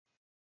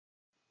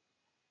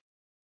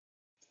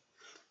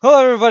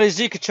Hello everybody,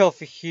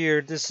 Zekachelfa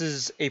here. This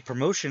is a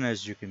promotion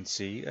as you can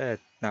see.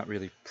 Not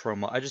really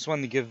promo. I just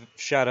wanted to give a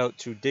shout out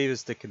to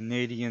Davis the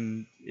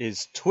Canadian,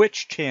 his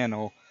Twitch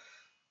channel.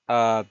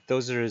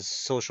 Those are his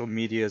social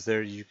medias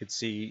there you could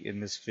see in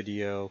this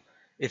video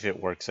if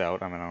it works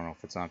out. I mean, I don't know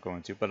if it's not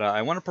going to, but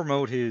I want to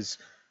promote his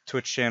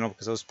Twitch channel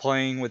because I was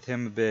playing with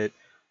him a bit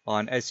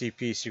on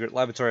SCP Secret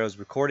Laboratory. I was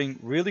recording.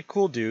 Really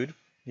cool dude.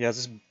 He has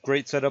this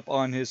great setup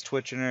on his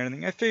Twitch and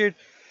everything. I figured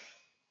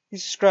he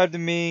subscribed to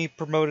me,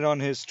 promoted on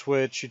his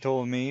Twitch, he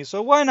told me,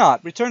 so why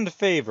not? Return the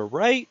favor,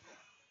 right?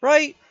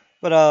 Right?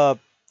 But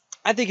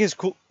I think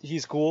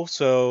he's cool,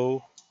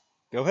 so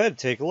go ahead,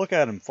 take a look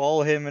at him.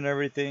 Follow him and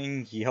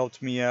everything. He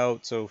helped me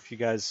out, so if you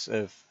guys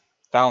have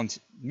found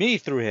me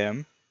through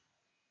him,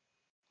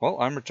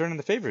 well, I'm returning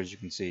the favor, as you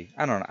can see.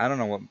 I don't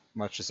know what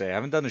much to say. I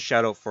haven't done a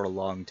shout out for a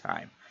long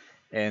time.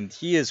 And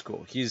he is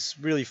cool. He's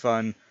really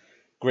fun,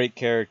 great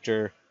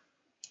character,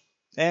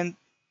 and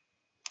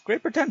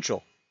great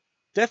potential.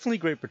 Definitely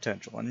great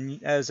potential.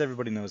 And as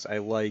everybody knows, I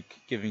like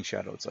giving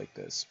shoutouts like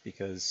this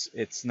because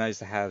it's nice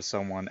to have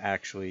someone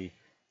actually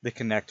to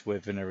connect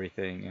with and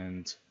everything.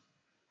 And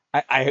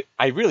I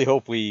really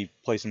hope we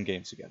play some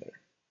games together.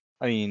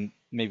 I mean,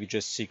 maybe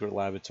just Secret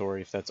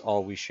Laboratory if that's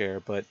all we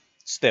share, but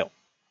still,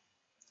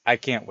 I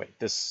can't wait.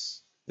 This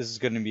is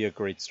going to be a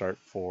great start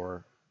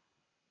for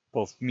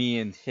both me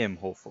and him,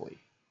 hopefully.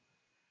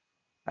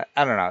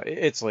 I don't know.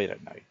 It's late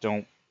at night.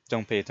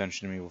 Don't pay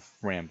attention to me with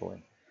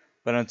rambling.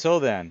 But until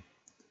then,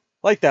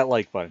 like that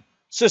like button,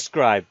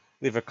 subscribe,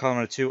 leave a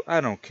comment or two,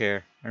 I don't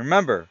care. And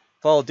remember,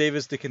 follow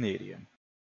Davis the Canadian.